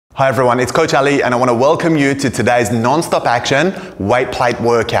Hi everyone, it's Coach Ali and I want to welcome you to today's non-stop action weight plate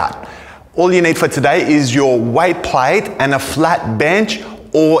workout. All you need for today is your weight plate and a flat bench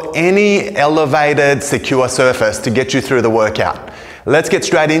or any elevated secure surface to get you through the workout. Let's get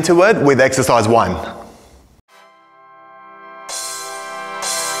straight into it with exercise 1.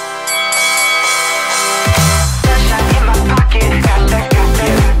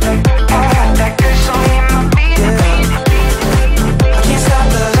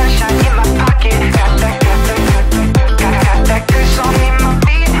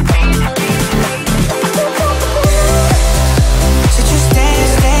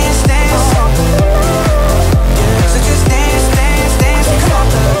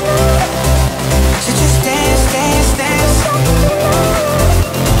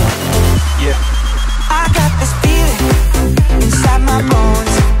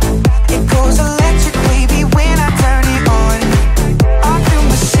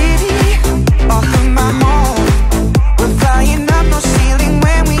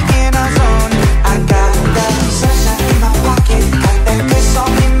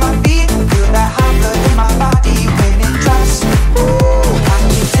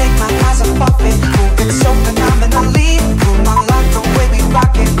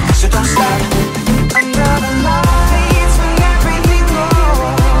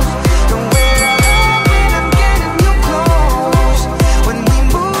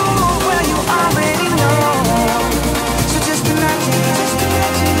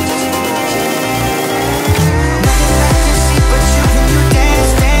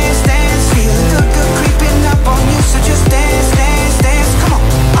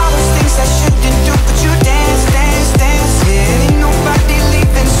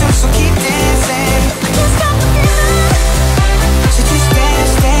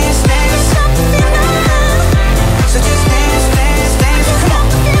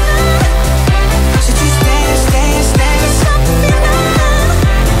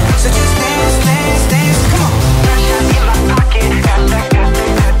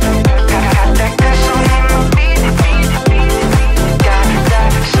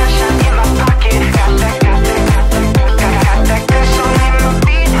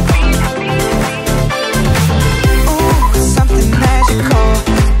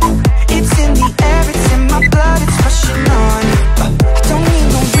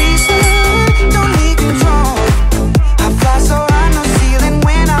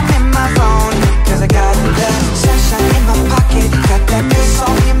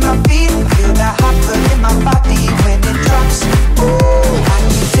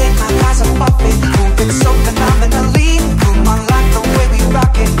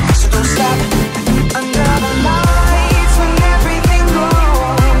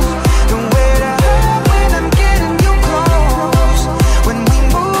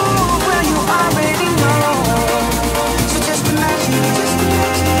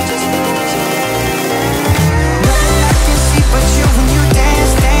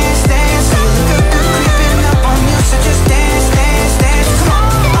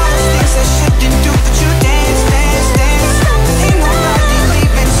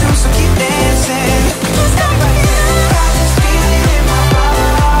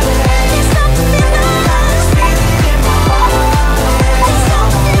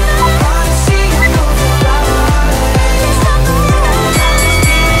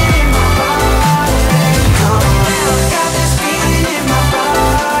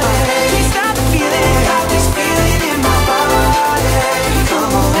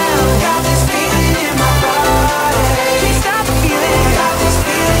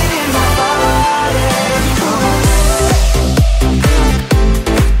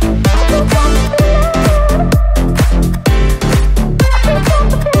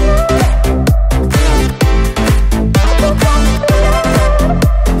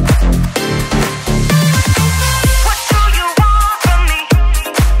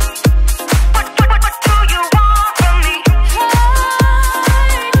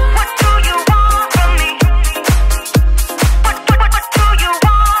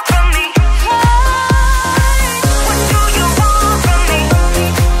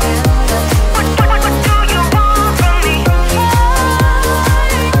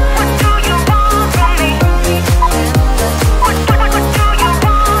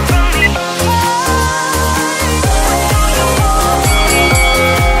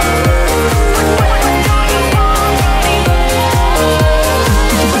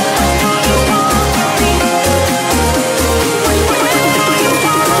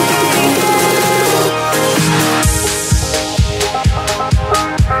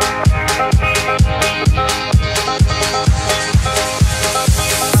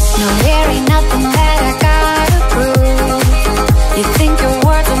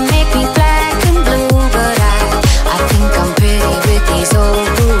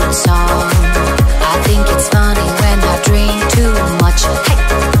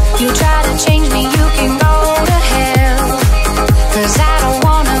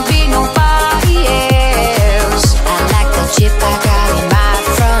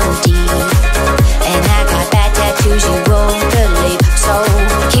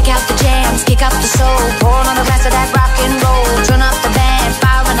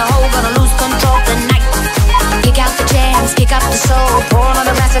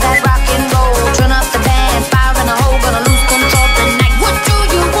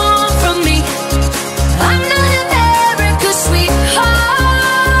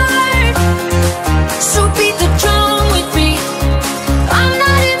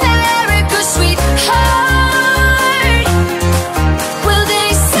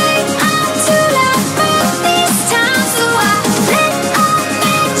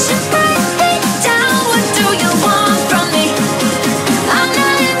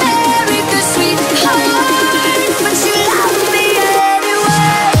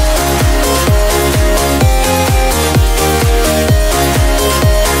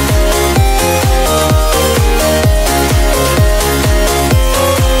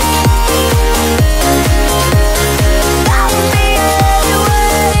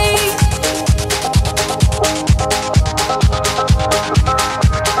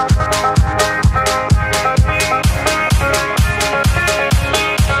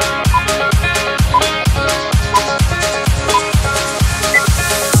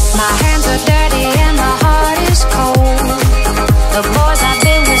 My hands are dirty and my heart is cold. The boys I've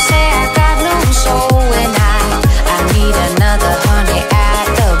been with say I got no soul, and I need another honey at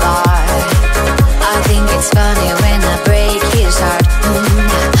the bar. I think it's funny when I break his heart.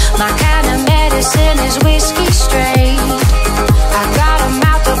 My kind of medicine is whiskey straight. I got a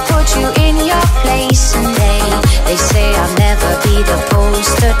mouth to put you in your place, and they say I'll never be the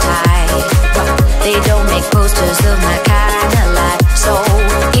poster type. They don't make posters of my kind of life. So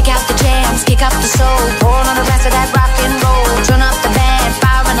kick out the jams, kick up the soul, pour on the rest of that rock and roll. Turn up the band,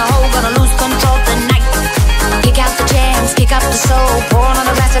 fire in the hole, gonna lose control tonight. Kick out the jams, kick up the soul, pour on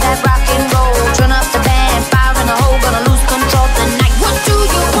the rest of that rock and roll. Turn up the band, fire in the hole, gonna lose control tonight. What do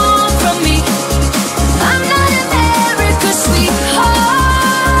you want from me? I'm not America's sweetheart,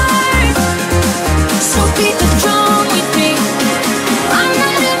 so beat the drum with me. I'm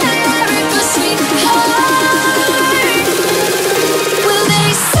not America's sweetheart. Will they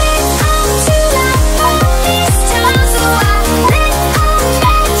say I'm too loud for these times, so I let all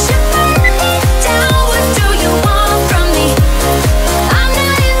that you burn me down? What do you want from me? I'm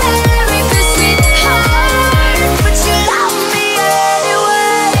not America's sweetheart, but you love me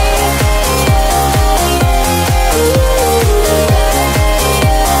anyway.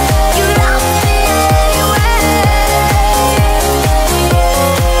 You love me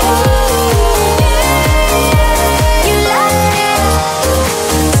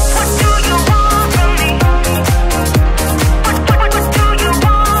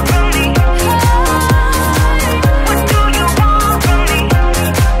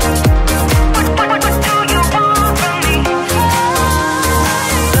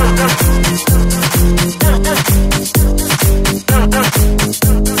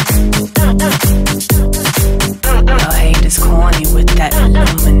Y'all haters corny with that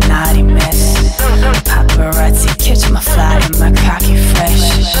Illuminati mess. Paparazzi catch my fly and my cocky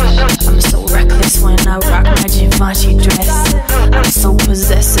fresh. I'm so reckless when I rock my Givenchy dress. I'm so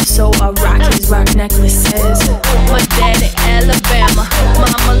possessive, so I rock his rock necklaces. My daddy Alabama,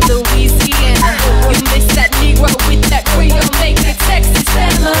 mama Louisiana. You miss that Negro with that Creole, make it Texas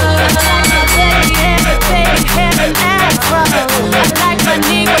Bama. My daddy had a baby, had an afro. I like my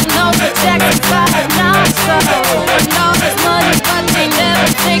Negro nose protected by a nostril. And all this money, but they never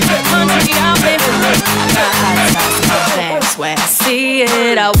take the country out, baby. I got hot sauce in my pants, where I see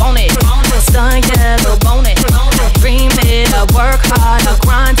it, I want it. Sun yellow, bone it. I dream it, I work hard, I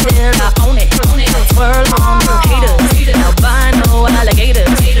grind till I own it. Twirl on the haters, albino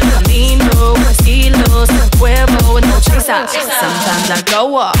alligators. Camino, estilos, huevo, no chaser. Sometimes I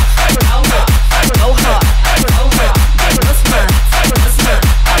go up, go hard. What's mine?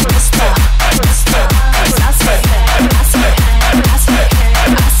 I'm a star.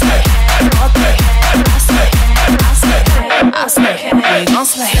 I slay, we gon'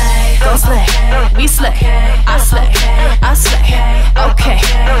 slay, gon' slay, we slay, I slay, okay,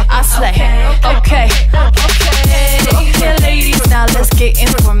 I slay, okay, okay, ladies, now let's get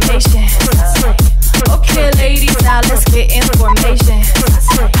information. Okay, ladies, now let's get information.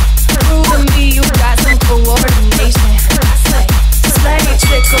 Prove to me you got some coordination. Slay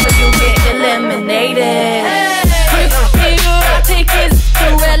chick or you get eliminated. Pretty good, I take his to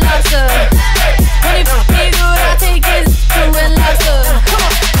Red Lobster. Pretty good, I take his to Red Lobster. Come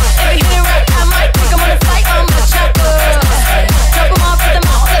on, every hit right, I might think I'm on a flight, I'm a chopper. Drop them off at the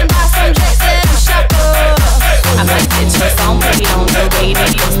mall, let them buy some drinks, let them shopper. I might get your song played on the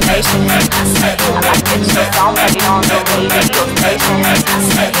radio station. I might get your song played on the radio station.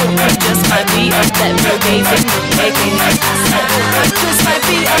 It just might be a that Bill Gates in the making. It just might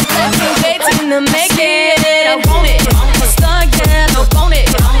be a that Bill Gates in the making. I want it, a star girl, I want it.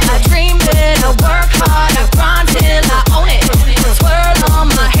 I dream it, I work hard, I grind till I own it. Twirl on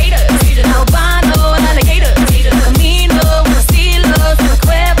my haters, albino alligators. Camino, estilos,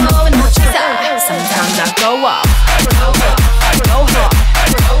 huevo, no chaser. Sometimes I go off, go hard.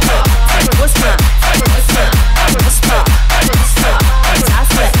 What's mine? I'm a star.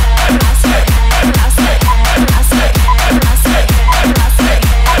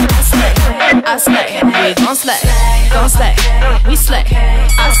 I slay, we gon' slay, we slay,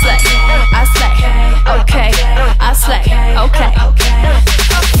 I slay, okay, I slay, okay,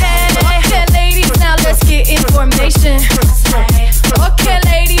 okay, ladies, now let's get information. Okay,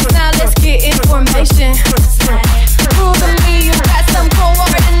 ladies, now let's get information. Prove to me you got some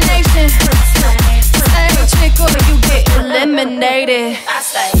coordination. Slay chick or you get eliminated.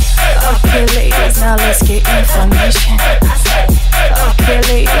 Okay, ladies, now let's get information. Okay,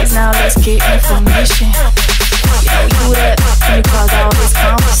 ladies, now let's get information. Yo, you that can you cause all this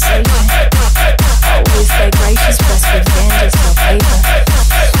conversation? Always stay gracious, press revenge is your paper.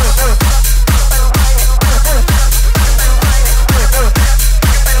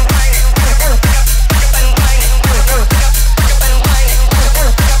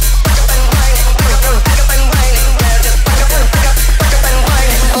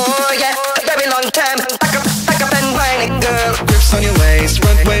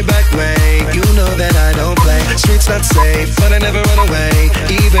 not safe, but I never run away,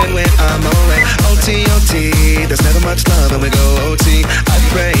 even when I'm away. OT, OT, there's never much love when we go OT. I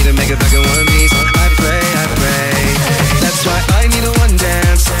pray to make it back in one piece. I pray, I pray. That's why I need a one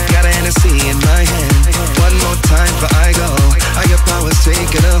dance. Got a Hennessy in my hand. One more time before I go. Higher powers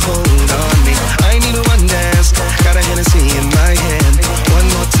taking a hold on me. I need a one dance. Got a Hennessy in my hand. One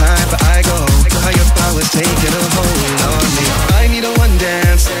more time before I go. Higher powers taking a hold on me. I need a one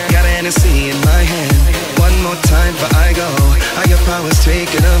dance. Got a Hennessy in my hand. One more time before I go. Higher powers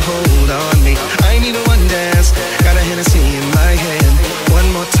taking a hold on me. I need a one dance. Got a Hennessy in my hand.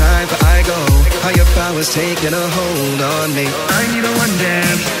 One more time before I go. Higher powers taking a hold on me. I need a one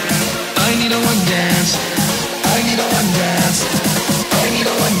dance. I need a one dance. I need a one dance. I need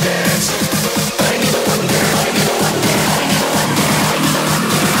a one dance. I need a one dance. I need a one dance.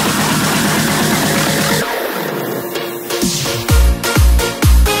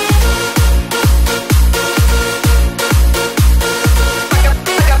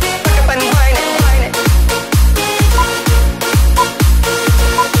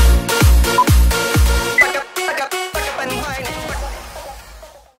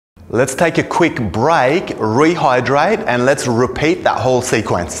 Let's take a quick break, rehydrate, and let's repeat that whole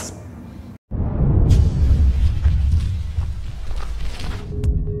sequence.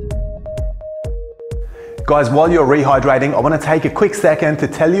 Guys, while you're rehydrating, I want to take a quick second to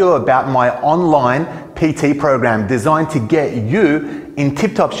tell you about my online PT program designed to get you in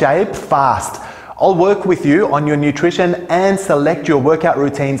tip-top shape fast. I'll work with you on your nutrition and select your workout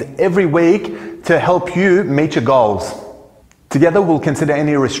routines every week to help you meet your goals. Together, we'll consider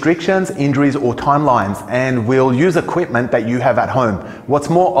any restrictions, injuries, or timelines, and we'll use equipment that you have at home. What's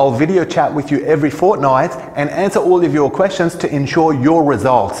more, I'll video chat with you every fortnight and answer all of your questions to ensure your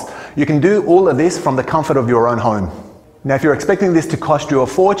results. You can do all of this from the comfort of your own home. Now, if you're expecting this to cost you a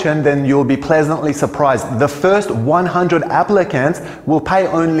fortune, then you'll be pleasantly surprised. The first 100 applicants will pay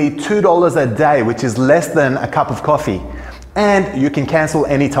only $2 a day, which is less than a cup of coffee. And you can cancel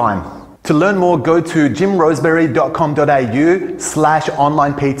anytime. To learn more, go to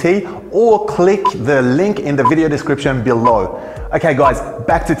jimroseberry.com.au/onlinept or click the link in the video description below. Okay guys,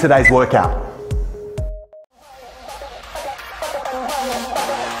 back to today's workout.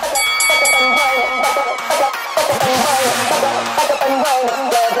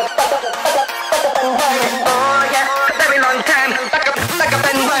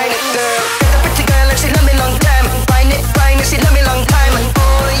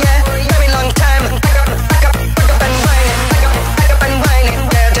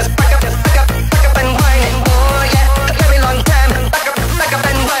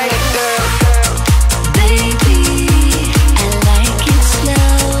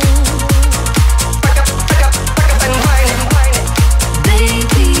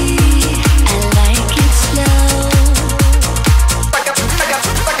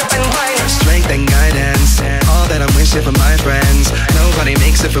 For my friends, nobody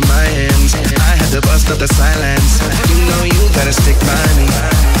makes it from my ends. I had to bust up the silence. You know you gotta stick by me.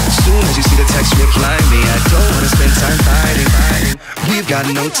 As soon as you see the text, reply me. I don't wanna spend time fighting. We've got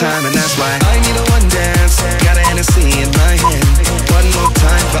no time, and that's why I need a one dance. Got a Hennessy in my hand. One more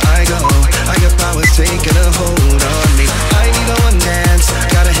time before I go. Higher powers taking a hold on me. I need a one dance.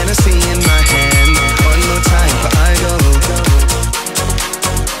 Got a Hennessy in my hand. One more time before I go.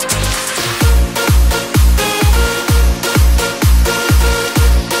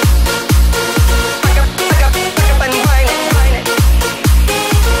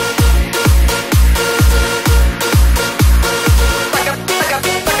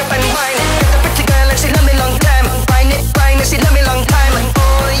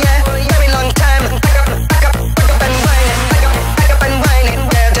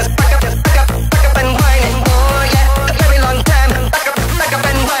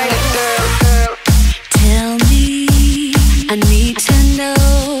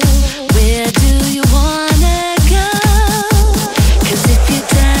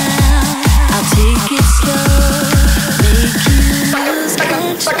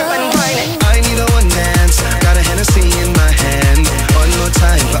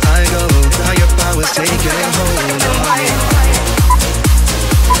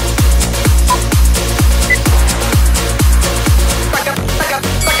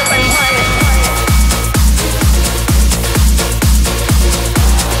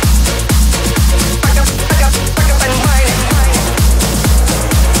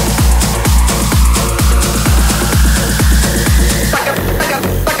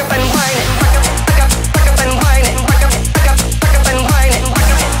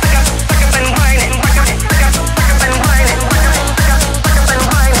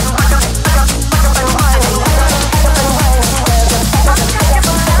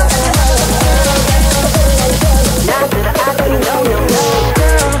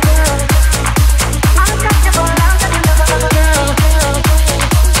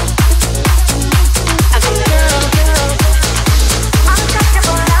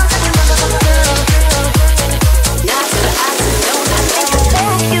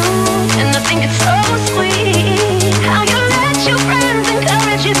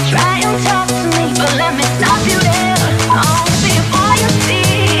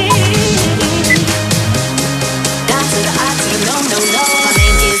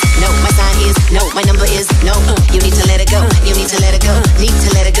 My number is no. You need to let it go. You need to let it go. Need to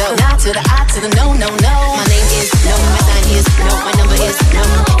let it go. Nah to the I to the no, no, no. My name is no. My sign is no. My number is no.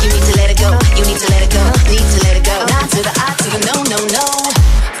 You need to let it go. You need to let it go. Need to let it go. Nah to the I to the no, no, no.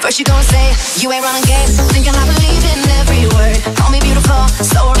 First you gon' say you ain't running game, thinking I believe in every word. Call me beautiful,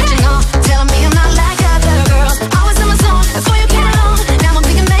 so original, telling me I'm not like other girls. I was in my zone before you came along. Now I'm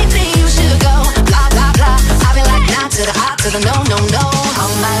thinking maybe you should go. Blah blah blah. I've been like nah to the I to the no, no, no.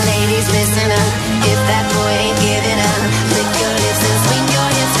 All my ladies listen up. If that boy ain't giving up, lick your lips and swing your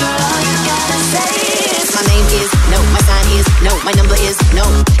hips, girl. All you gotta say is my name is no. My sign is no. My number is no.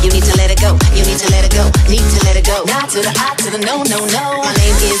 You need to let it go. You need to let it go. Need to let it go. Nah to the I to the no, no, no. My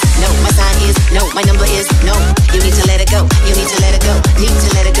name is no. My sign is no. My number is no. You need to let it go. You need to let it go. Need to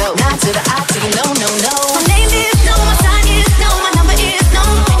let it go. Nah to the I to the no, no, no. My name is no. My sign is no. My number is no.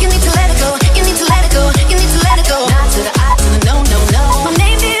 You need to let it go. You need to let it go. You need to let it go. Nah to the I to the no, no, no. My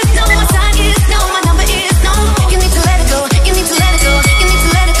name is no. My sign is no. My number is no. You need to let it go. You need to let it go. You need to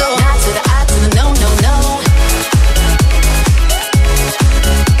let it go. Nah to the I to the no, no, no.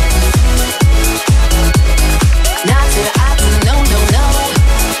 Nah to the I to the no, no, no.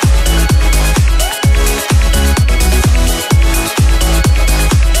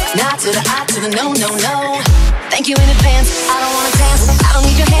 Nah to the I to the no, no, no. Thank you in advance. I don't wanna dance. I don't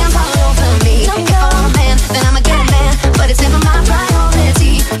need your hands all over me. If I want a man, then I'ma get a man. But it's never my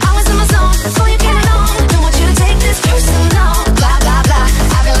priority. I was in my zone before you came along. Don't want you to take this personal. Blah blah blah.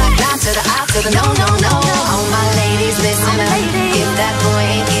 I've been like nah to the I to the no, no, no. All my ladies listen up. If that boy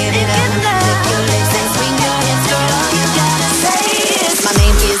ain't giving up, lick your lips and swing your hips, girl. All you gotta say is my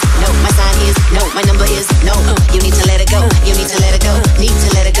name is no. My sign is no. My number is no. You need to let it go. You need to let it go. Need to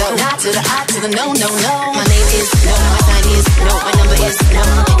let it go. Nah to the I to the no, no, no. My name is no. My sign is no. My number is no.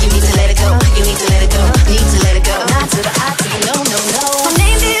 You need to let it go. You need to let it go. Need to let it go. Nah to the I to the no, no, no. My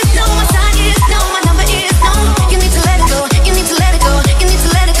name is no. My sign is no. My number is no. You need to let it go. You need to let it go. You need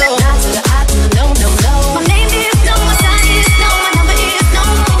to let it go. Nah to the I to the no, no, no. My name is no. My sign is no. My number is no.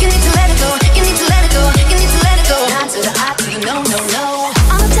 You need to let it go. You need to let it go. You need to let it go. Nah to the I to the no, no, no.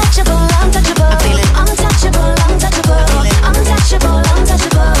 Untouchable, untouchable. I feel it. Untouchable, untouchable. Untouchable,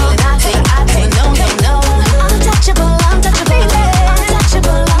 untouchable. I feel it. I feel it. No, no, no. Untouchable, untouchable.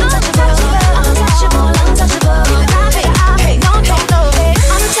 Untouchable, untouchable. Untouchable, untouchable. I feel it. I feel it. No, no, no.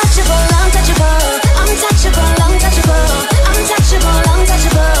 Untouchable, untouchable. Untouchable, untouchable. Untouchable,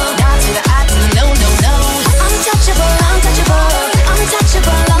 untouchable. Nah to the I to the no, no, no. Untouchable, untouchable.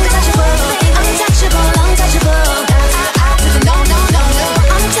 Untouchable, untouchable. Untouchable, untouchable. I to the no, no, no, no.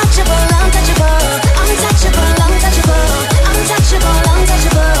 Untouchable,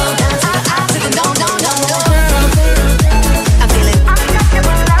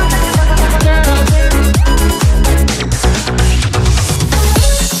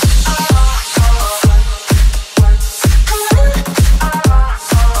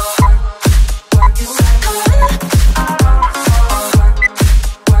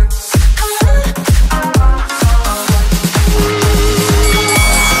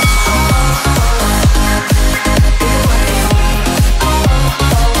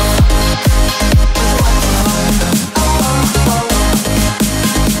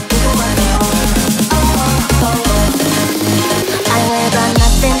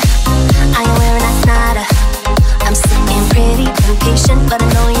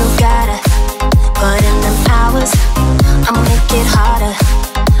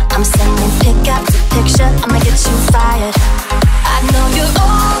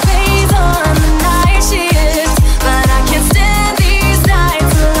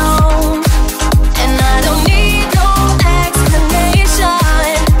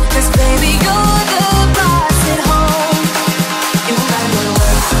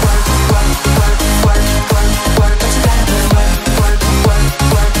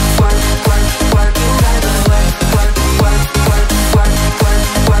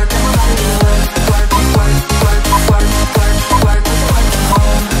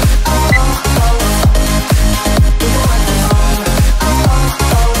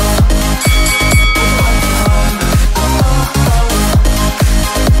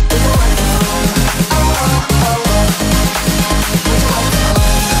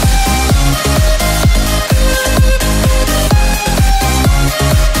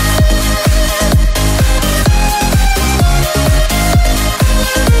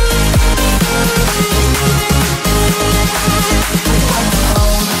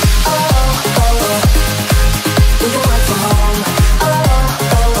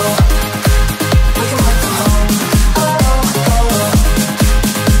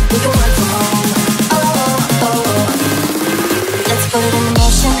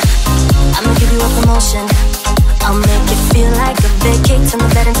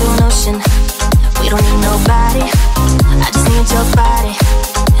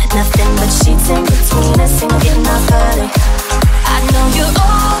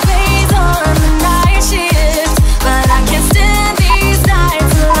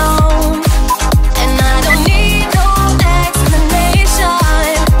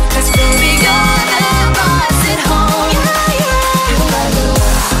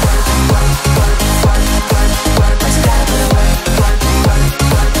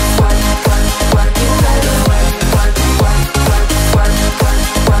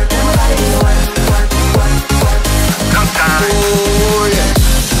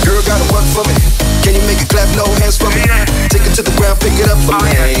 to the ground, pick it up for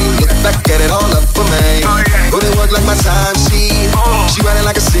me. Look back at it all up for me. Put it work like my time sheet. She riding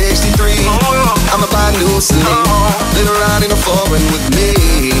like a 63. I'ma buy a new sleeve. Let her ride in a foreign with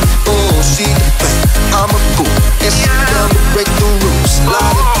me. Oh, she the best, I'm a fool. And she down to break the rules.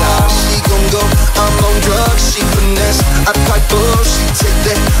 Slide it down, she gon' go. I'm on drugs, she finesse. I pipe up, she take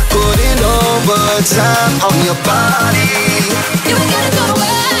that. Put in overtime on your body. You ain't gotta go to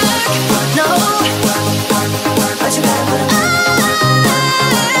work, no. But you gotta put on.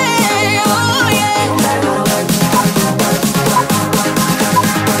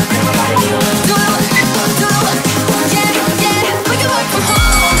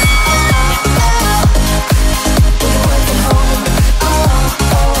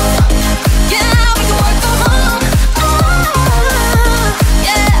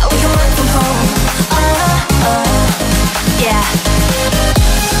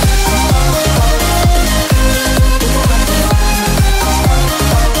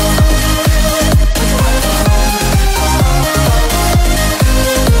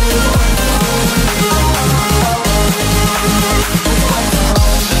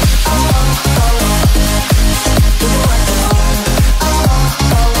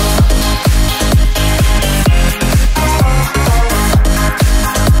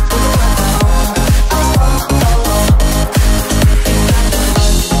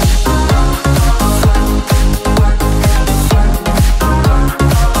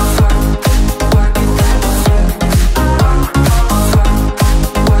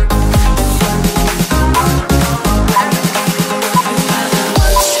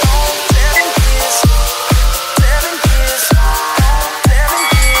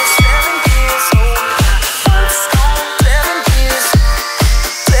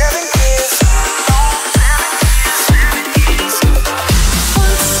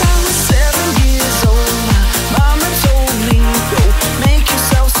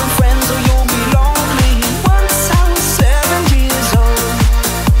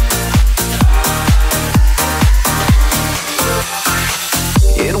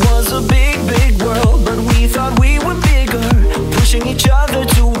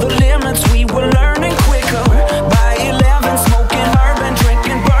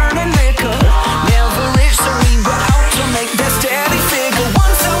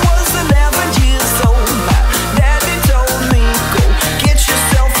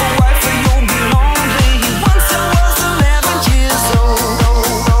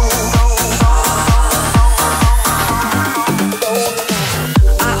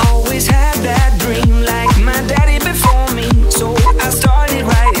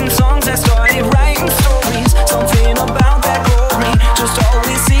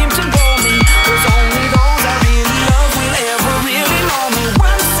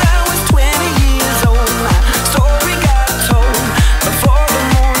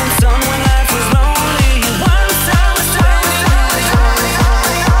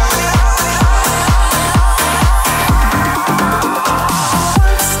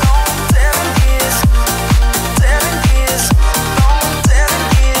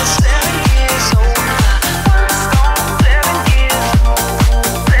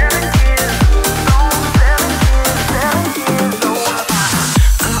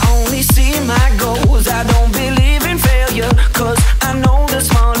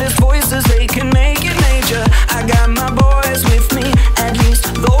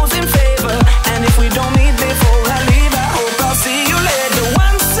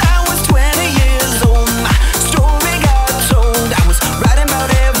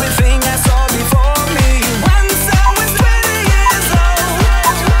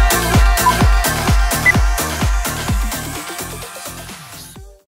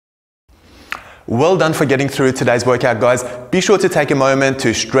 Well done for getting through today's workout, guys. Be sure to take a moment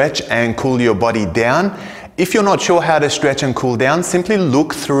to stretch and cool your body down. If you're not sure how to stretch and cool down, simply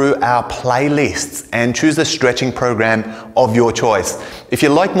look through our playlists and choose a stretching program of your choice. If you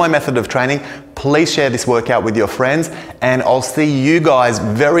like my method of training, please share this workout with your friends, and I'll see you guys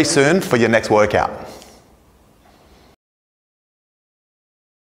very soon for your next workout.